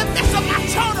 in the midst of my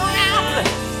turnaround,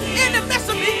 in the midst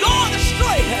of me going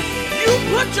astray. You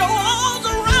put your arms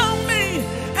around me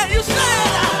and you said,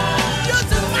 this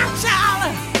is my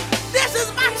child, this is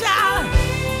my child.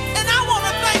 And I want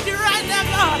to thank you right now,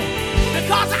 God,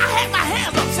 because I had my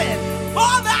hands up saying,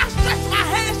 Father, I stretch my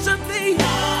hands to thee.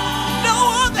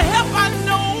 No other help I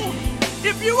know.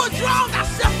 If you would draw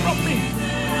thyself from me,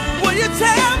 will you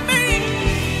tell me?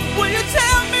 Will you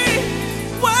tell me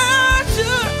where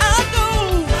should I go?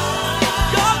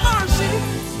 Your mercy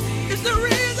is the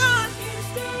reason.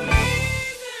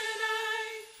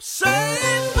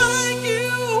 Saying thank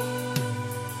you.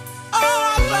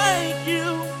 Oh, thank you,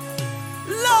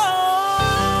 Lord.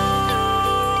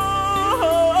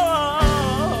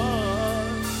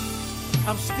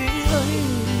 I'm still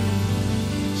here.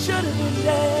 Should have been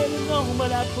dead and gone,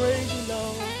 but I praise you,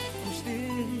 Lord. I'm still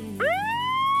here.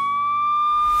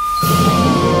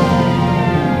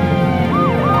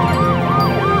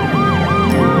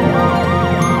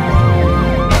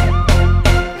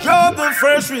 You're the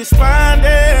first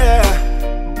responder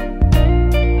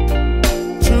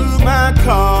to my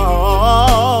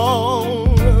call.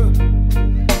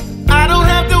 I don't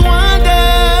have to wonder,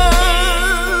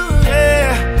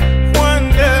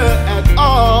 at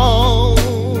all.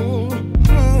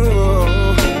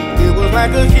 It was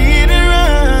like a hit and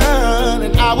run,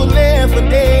 and I was left for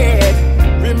dead.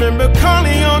 Remember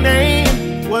calling your name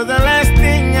was the last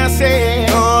thing I said.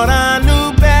 Thought I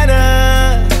knew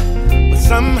better, but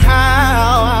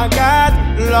somehow I got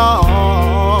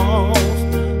lost.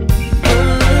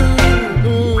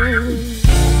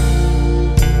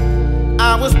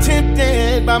 I was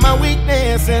tempted by my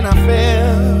weakness and I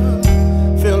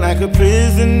felt like a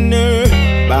prisoner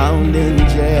bound in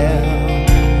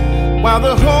jail, while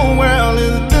the whole world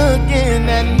is looking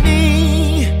at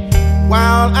me,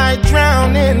 while I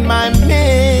drown in my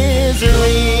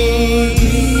misery.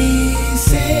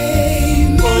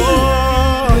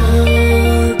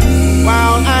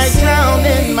 While I drown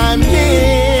in my misery.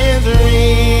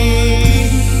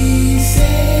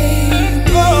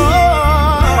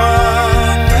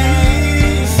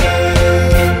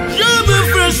 You're the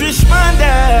first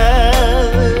responder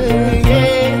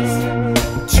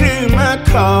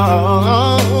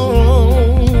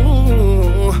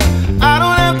I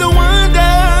don't have to wonder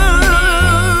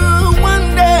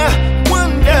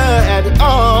at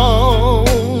all.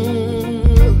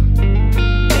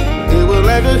 It was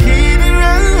like a hit and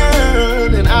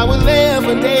run, and I was there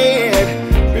for dead.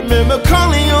 Remember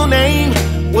calling your name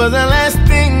was the last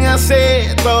thing I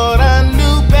said. Thought I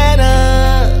knew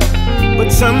better,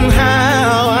 but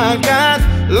somehow I got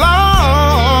lost.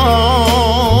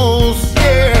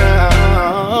 Yeah,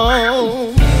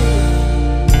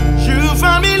 you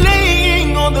found me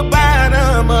laying on the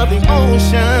bottom of the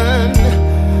ocean.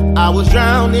 I was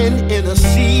drowning in a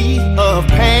sea of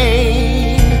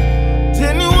pain.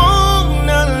 Didn't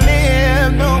wanna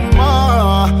live no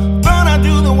more. Thought I'd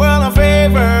do the world a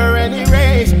favor and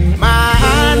erase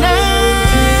my name.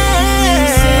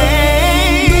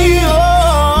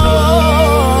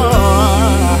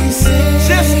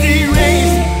 Just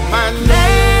erase my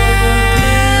name.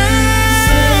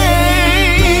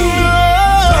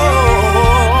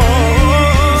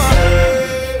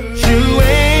 You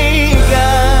ain't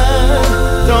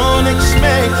God, don't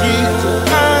expect you to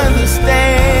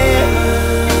understand.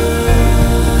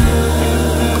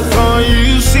 All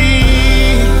you see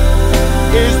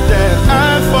is that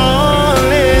I've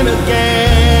fallen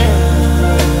again.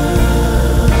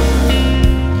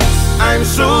 I'm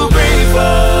so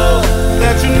grateful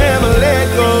that you never let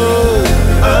go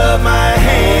of my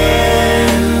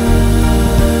hand.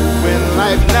 When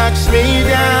life knocks me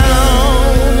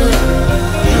down,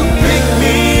 you pick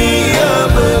me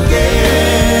up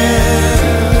again.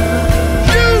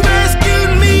 You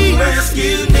rescued me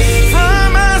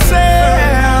from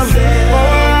myself.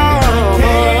 Oh,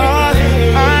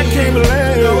 I can't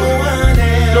believe no one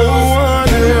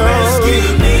else.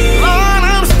 Lord,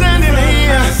 I'm standing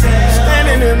here,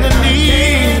 standing in the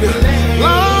need.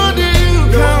 Lord, do you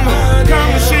come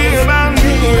see about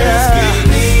me?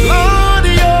 Lord,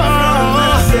 you're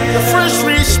the first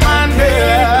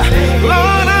responder.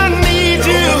 Lord, I need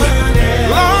you.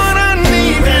 Lord, I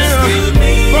need you.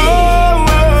 Oh,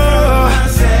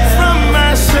 from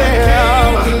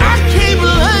myself. I can't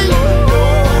believe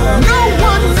no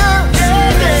one else.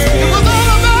 It was all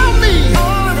about me,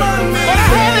 but I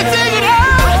had to take it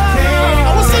out.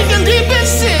 I was sinking deep in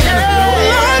sin.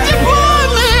 Lord, you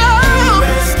pulled me out.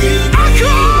 I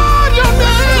called your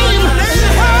name. You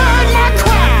heard my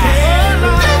cry.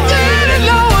 You did it,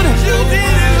 Lord. You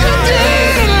did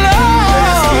it, Lord.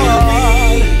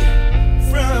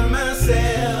 From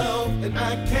myself, and I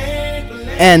can't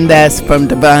believe. And that's from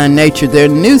Divine Nature, their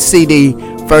new CD,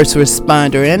 First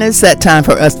Responder. And it's that time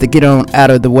for us to get on out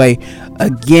of the way.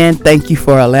 Again, thank you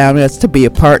for allowing us to be a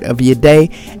part of your day.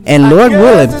 And Lord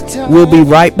willing, we'll be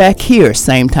right back here,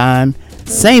 same time,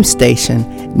 same station,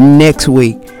 next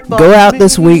week. Go out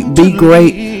this week, be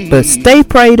great, but stay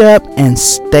prayed up and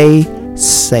stay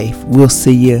safe. We'll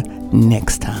see you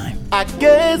next time. I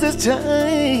guess it's time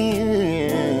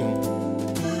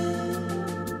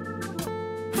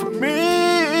for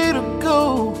me to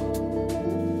go.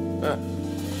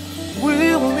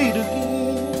 We'll meet again.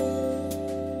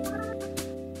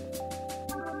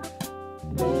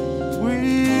 We'll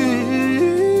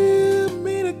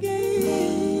meet again.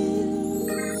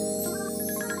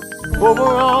 Over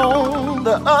on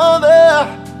the other.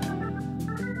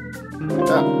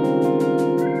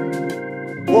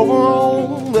 Over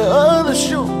on the other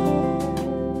shore.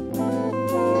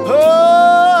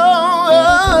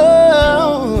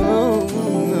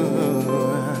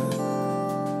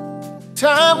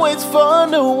 Time waits for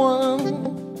no one.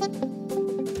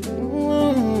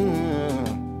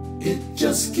 It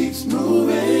just keeps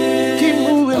moving. Keep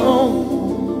moving on.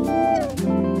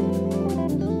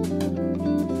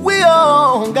 We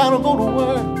all gotta go to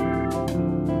work.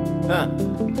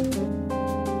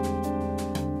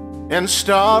 And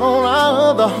start on our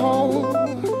other home.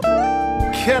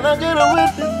 Can I get a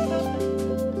witness?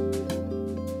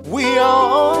 We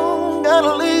all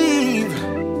gotta leave.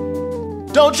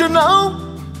 Don't you know?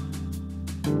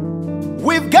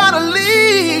 We've gotta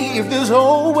leave this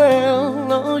whole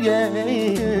world. Oh yeah.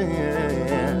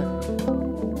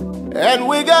 And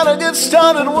we gotta get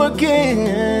started working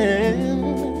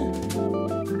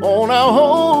on our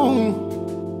home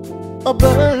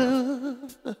above.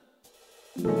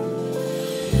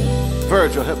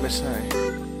 Virgil, help me sing.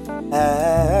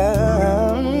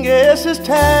 I guess it's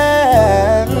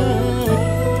time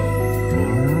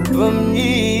for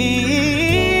me